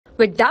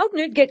With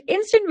Doubtnut, get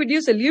instant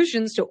video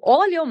solutions to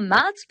all your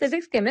maths,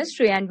 physics,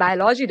 chemistry, and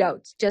biology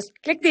doubts. Just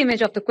click the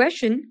image of the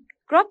question,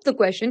 crop the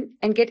question,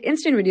 and get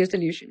instant video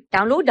solution.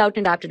 Download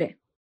Doubtnut app today.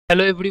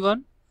 Hello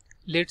everyone,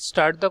 let's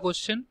start the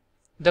question.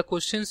 The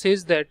question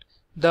says that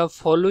the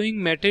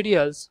following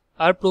materials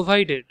are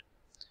provided: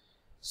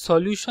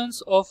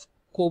 solutions of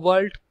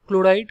cobalt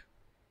chloride,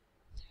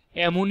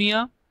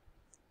 ammonia,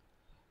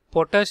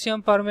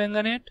 potassium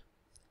permanganate,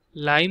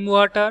 lime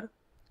water,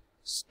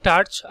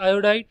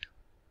 starch-iodide,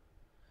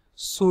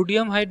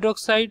 sodium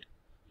hydroxide,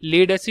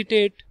 lead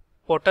acetate,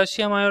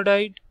 potassium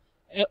iodide.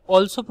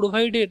 Also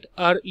provided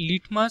are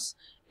litmus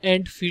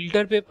and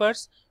filter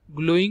papers,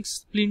 glowing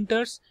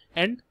splinters,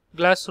 and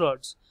glass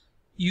rods.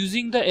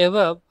 Using the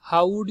above,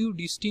 how would you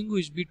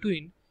distinguish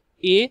between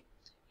A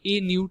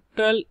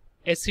neutral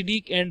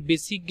acidic and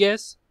basic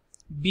gas,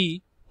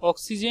 B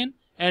oxygen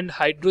and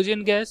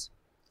hydrogen gas,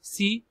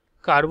 C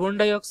carbon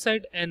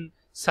dioxide and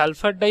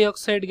sulfur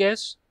dioxide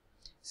gas,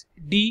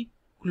 D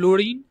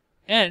chlorine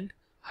and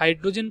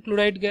hydrogen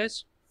chloride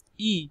gas,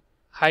 E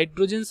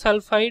hydrogen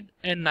sulphide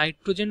and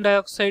nitrogen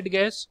dioxide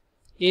gas,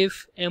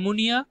 F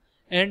ammonia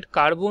and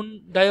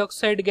carbon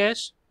dioxide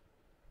gas,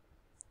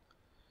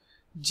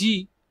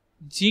 G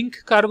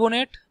zinc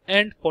carbonate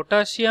and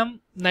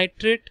potassium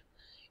nitrate,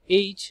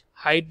 H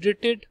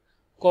hydrated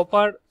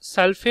copper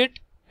sulphate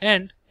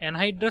and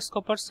anhydrous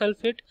copper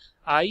sulphate,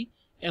 I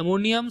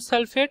ammonium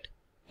sulphate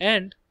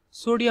and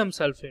sodium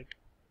sulphate.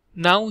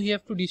 Now we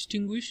have to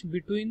distinguish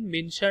between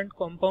mentioned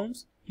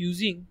compounds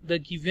using the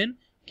given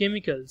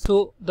chemicals.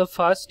 So the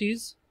first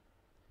is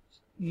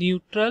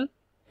neutral,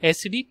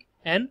 acidic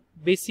and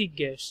basic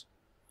gas.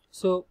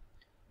 So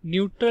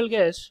neutral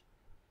gas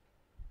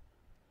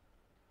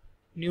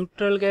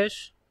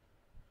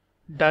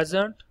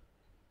doesn't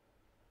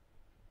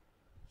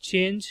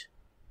change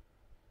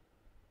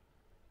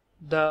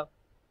the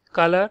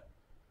color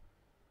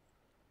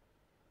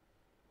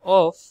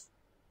of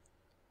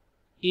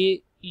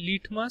a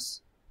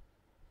litmus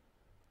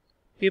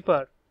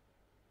paper,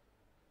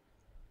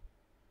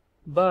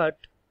 but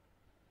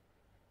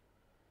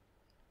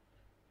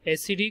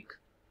acidic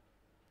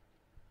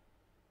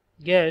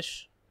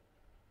gas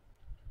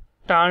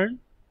turn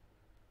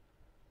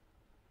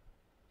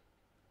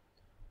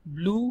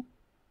blue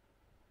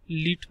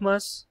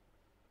litmus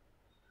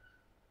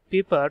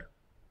paper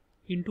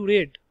into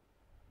red.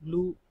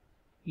 Blue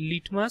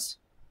litmus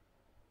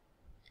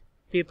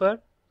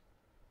paper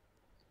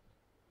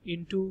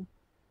into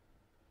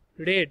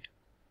red.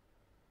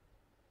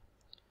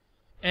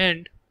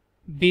 And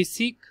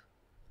basic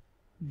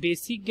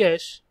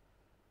gas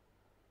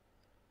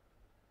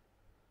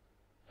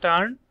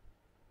turn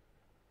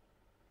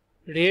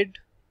red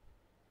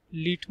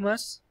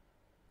litmus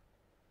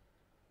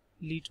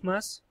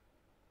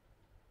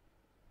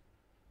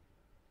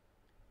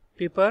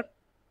paper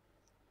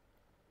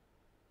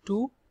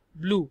to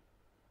blue.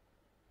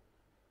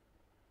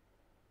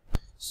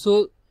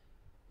 So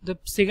the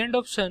second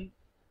option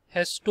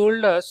has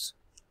told us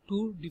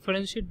to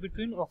differentiate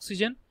between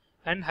oxygen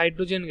and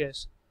hydrogen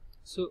gas.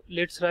 So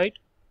let's write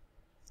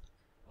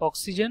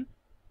oxygen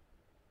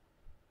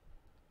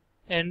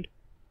and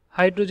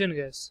hydrogen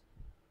gas.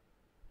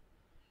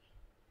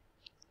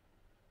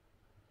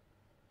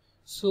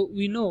 So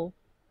we know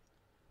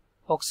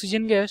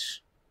oxygen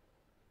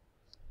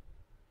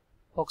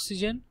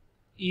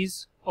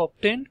is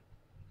obtained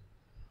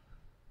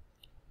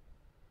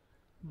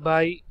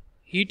by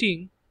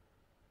heating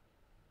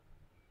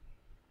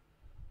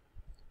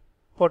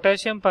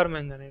potassium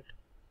permanganate.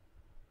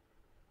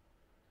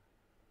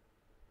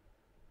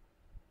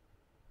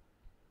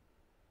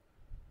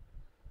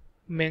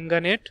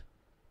 Manganate,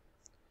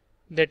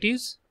 that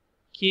is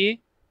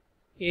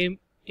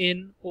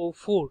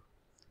KMnO4,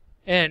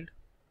 and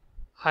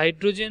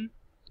hydrogen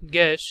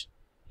gas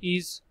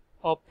is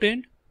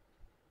obtained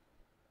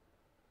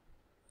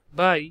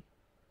by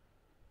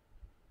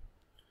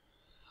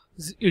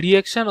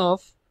reaction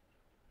of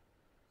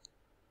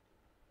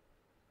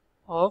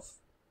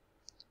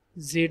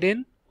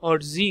Zn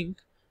or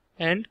zinc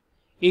and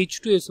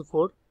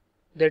H2SO4,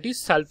 that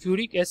is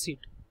sulfuric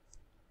acid.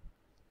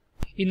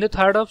 In the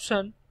third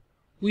option,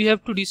 we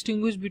have to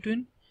distinguish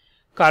between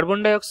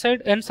carbon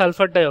dioxide and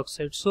sulfur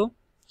dioxide. So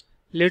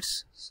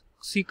let's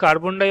see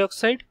carbon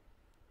dioxide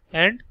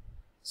and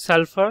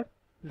sulfur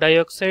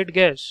dioxide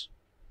gas.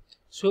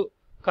 So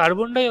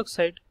carbon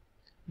dioxide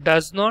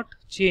does not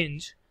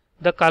change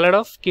the color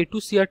of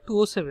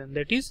K2Cr2O7,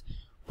 that is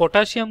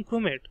potassium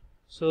chromate.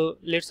 So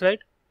let's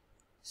write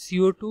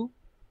CO2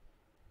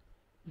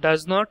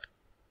 does not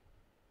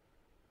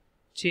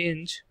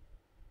change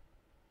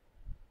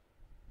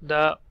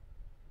the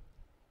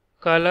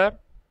color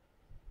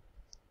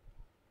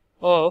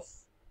of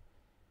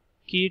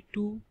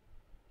K2Cr2,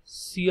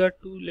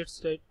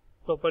 let's write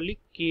properly,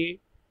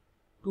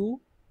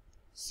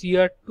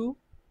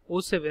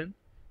 K2Cr2O7,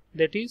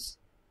 that is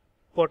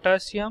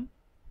potassium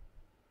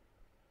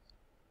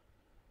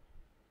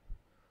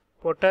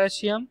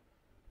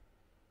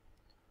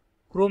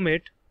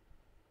chromate,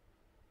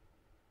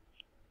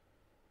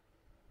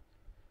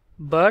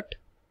 but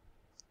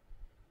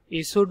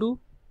SO2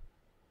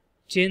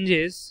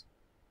 changes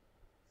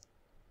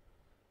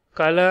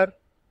color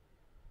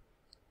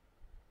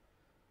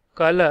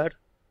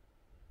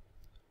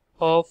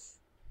of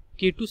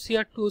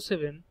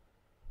K2Cr2O7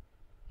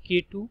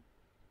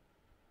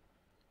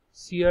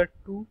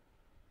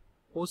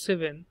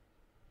 K2Cr2O7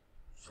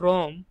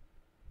 from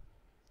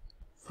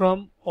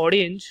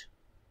orange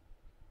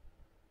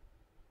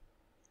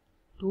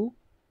to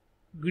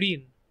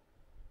green.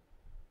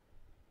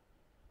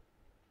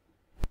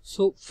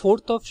 So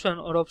fourth option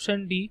or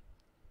option D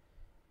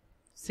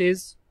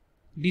says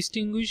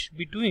distinguish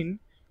between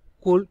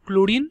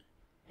chlorine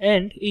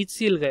and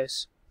HCl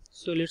gas.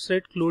 So let's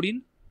write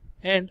chlorine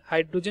and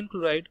hydrogen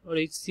chloride or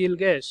HCl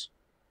gas.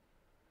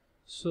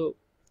 So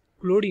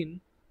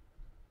chlorine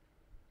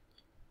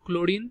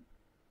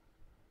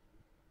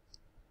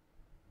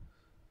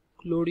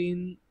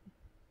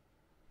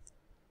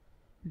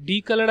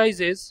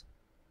decolorizes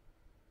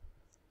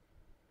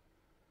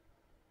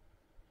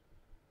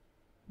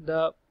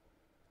the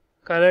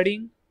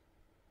coloring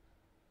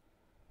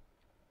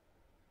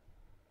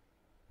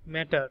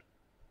matter,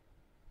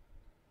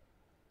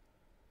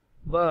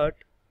 but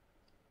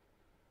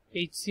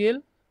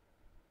HCl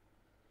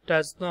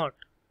does not.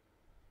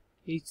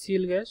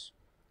 HCl gas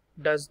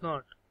does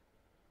not.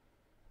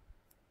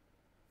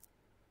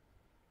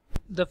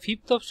 The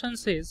fifth option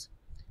says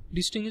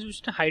distinguish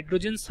between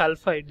hydrogen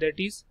sulphide, that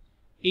is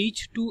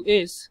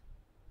H2S,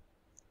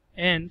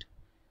 and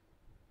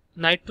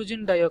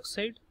nitrogen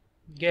dioxide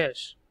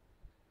gas.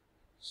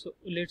 So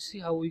let's see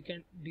how we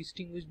can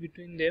distinguish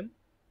between them.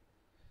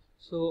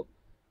 So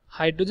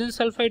hydrogen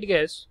sulphide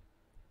gas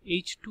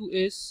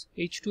H2S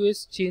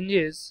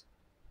changes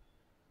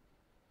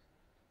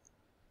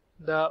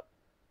the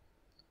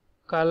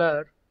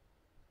color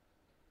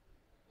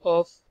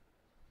of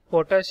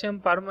potassium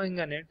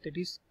permanganate, that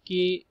is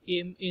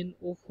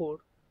KMnO4,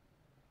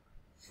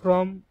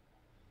 from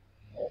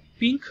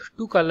pink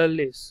to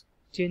colorless.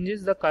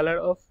 Changes the color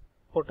of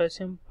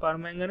potassium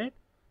permanganate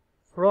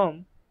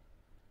from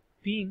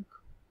pink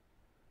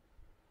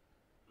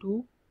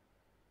to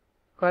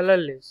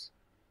colorless.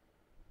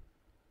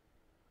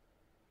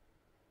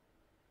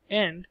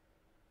 And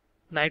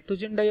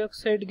nitrogen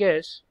dioxide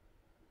gas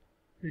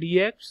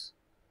reacts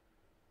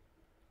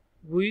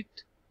with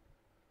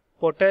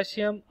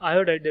potassium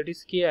iodide, that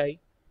is Ki,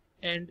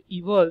 and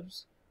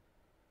evolves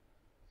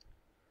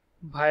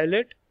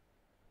violet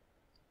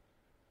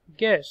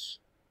gas.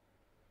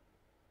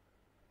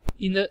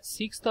 In the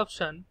sixth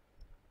option,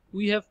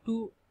 we have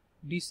to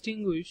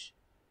distinguish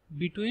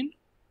between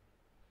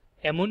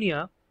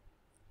ammonia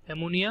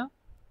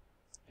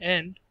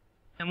and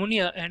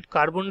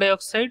carbon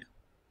dioxide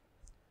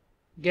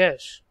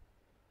gas.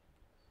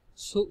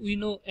 So we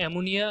know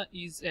ammonia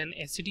is an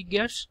acidic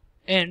gas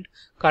and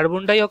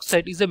carbon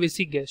dioxide is a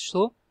basic gas.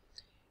 So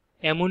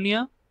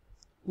ammonia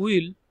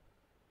will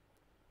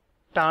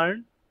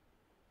turn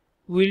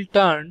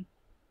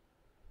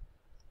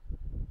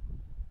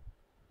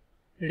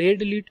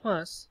red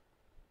litmus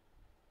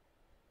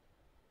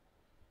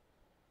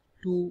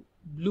to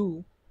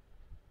blue,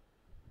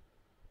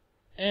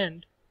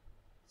 and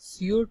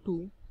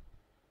CO2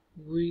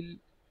 will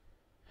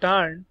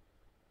turn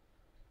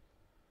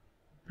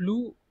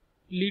blue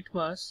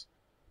litmus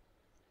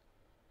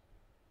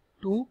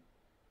to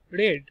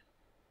red.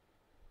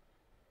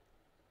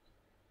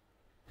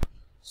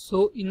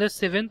 So in the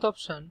seventh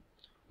option,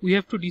 we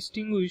have to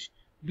distinguish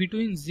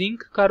between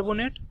zinc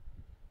carbonate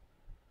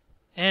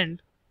and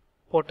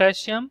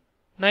potassium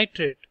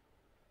nitrate.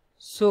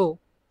 So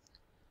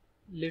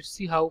let's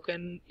see how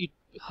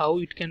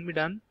it can be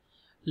done.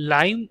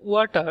 Lime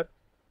water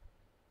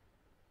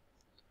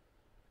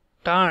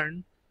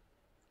turn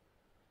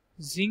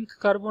zinc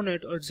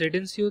carbonate or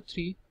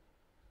ZnCO3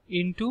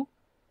 into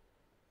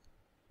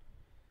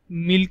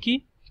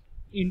milky,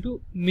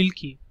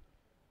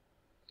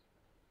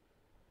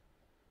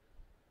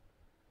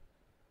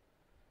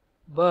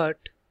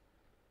 but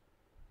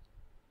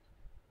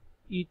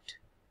it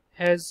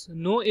has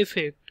no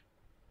effect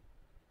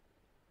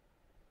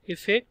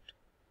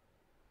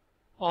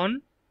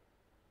on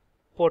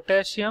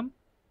potassium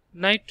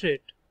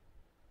nitrate.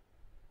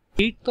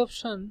 Eighth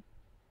option,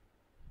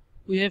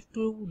 we have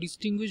to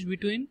distinguish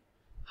between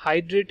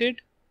hydrated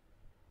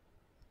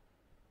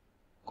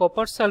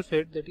copper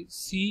sulphate, that is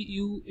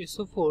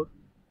CuSO4,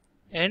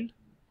 and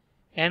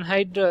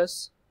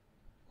anhydrous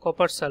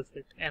copper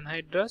sulphate,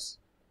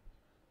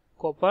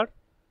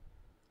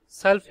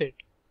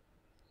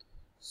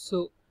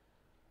 So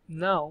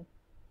now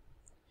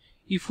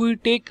if we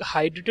take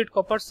hydrated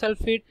copper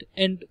sulphate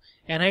and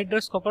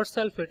anhydrous copper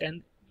sulphate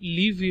and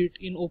leave it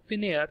in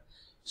open air,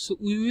 so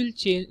we will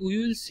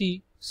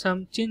see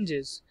some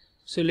changes.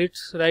 So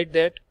let's write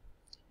that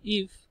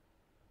if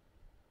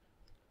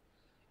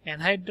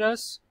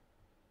anhydrous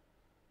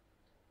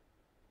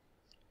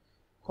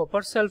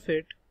copper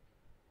sulphate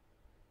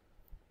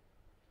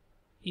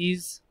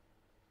is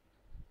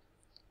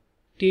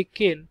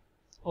taken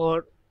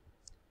or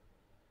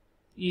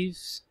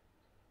is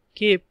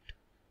kept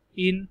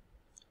in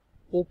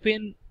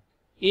open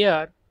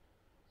air,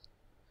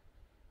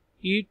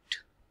 it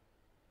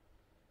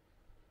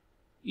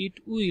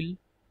will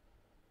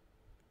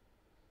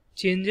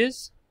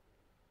changes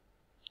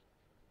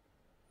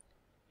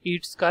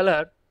its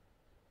color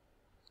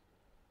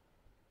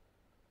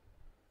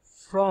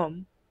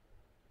from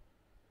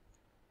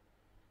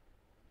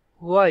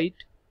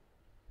white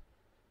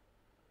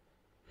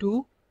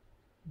to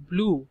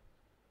blue.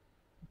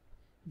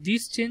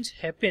 This change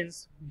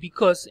happens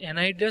because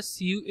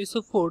anhydrous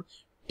CuSO4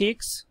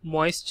 takes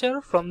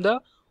moisture from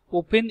the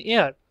open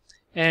air,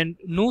 and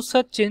no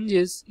such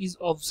changes is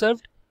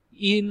observed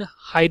in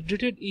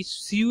hydrated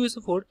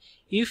CuSO4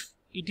 if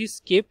it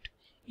is kept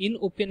in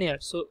open air.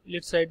 So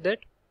let's write that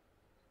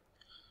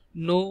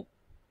no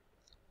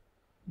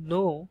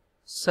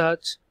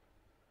such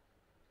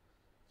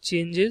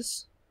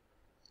changes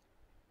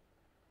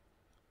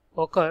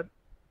occur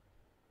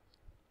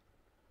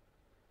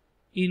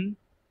in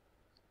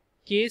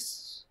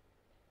case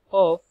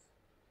of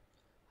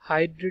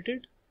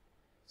hydrated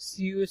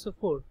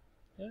CuSO4.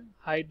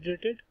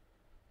 Hydrated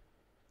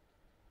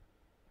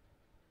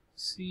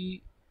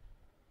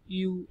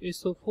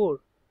CuSO4.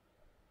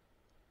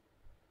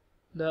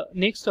 The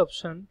next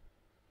option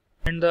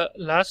and the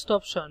last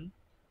option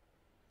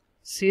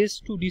says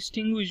to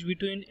distinguish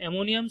between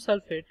ammonium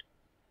sulphate,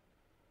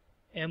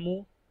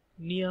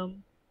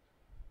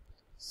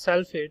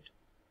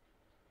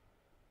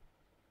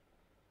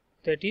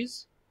 that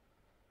is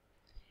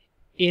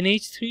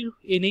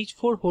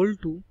NH4 whole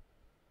 2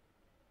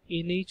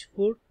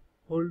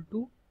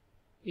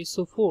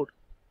 SO4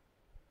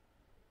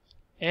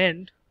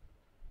 and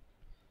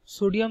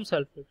sodium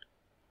sulphate.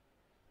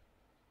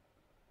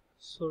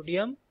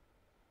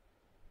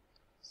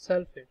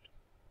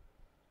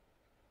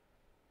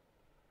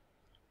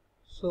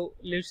 So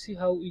let's see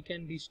how we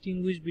can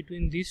distinguish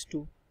between these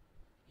two.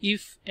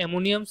 If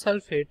ammonium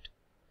sulphate,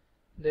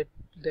 that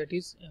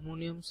is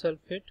ammonium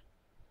sulphate,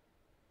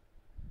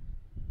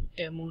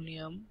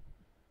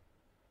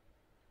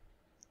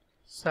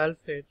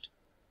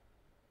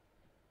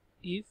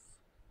 if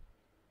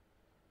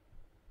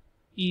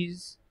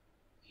is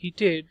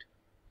heated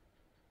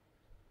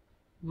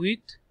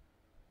with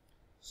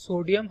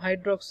sodium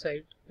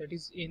hydroxide, that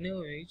is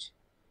NaOH,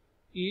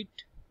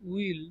 it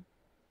will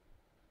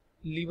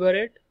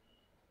liberate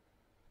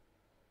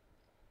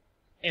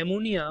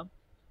ammonia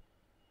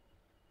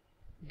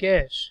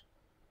gas,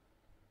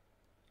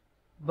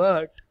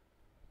 but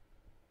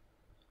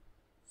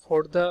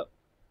for the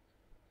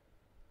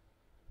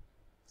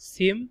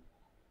same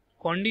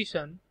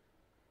condition,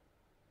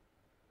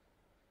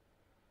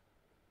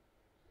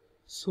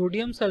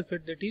 sodium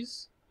sulphate, that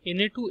is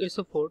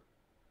Na2SO4,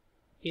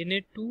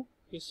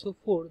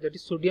 that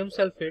is sodium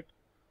sulphate,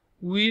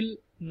 will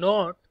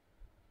not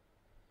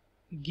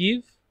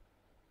give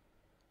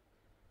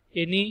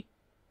any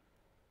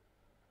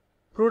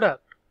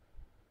product.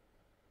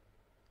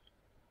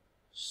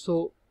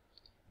 So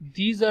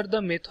these are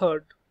the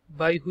method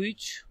by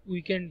which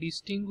we can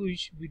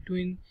distinguish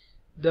between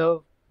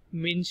the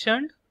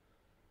mentioned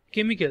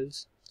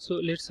chemicals. So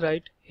let's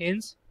write,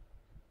 hence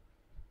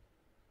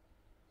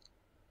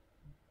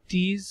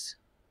these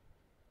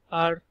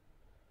are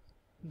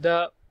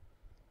the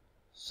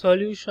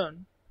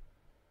solution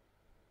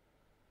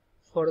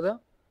for the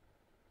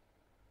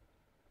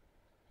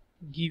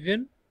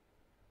given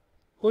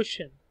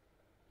question.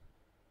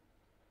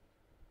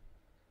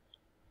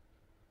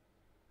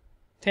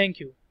 Thank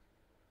you.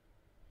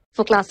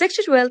 For class 6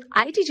 to 12,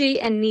 IIT JEE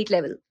and NEET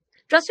level.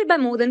 Trusted by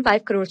more than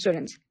 5 crore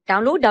students.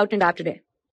 Download Doubtnut app today.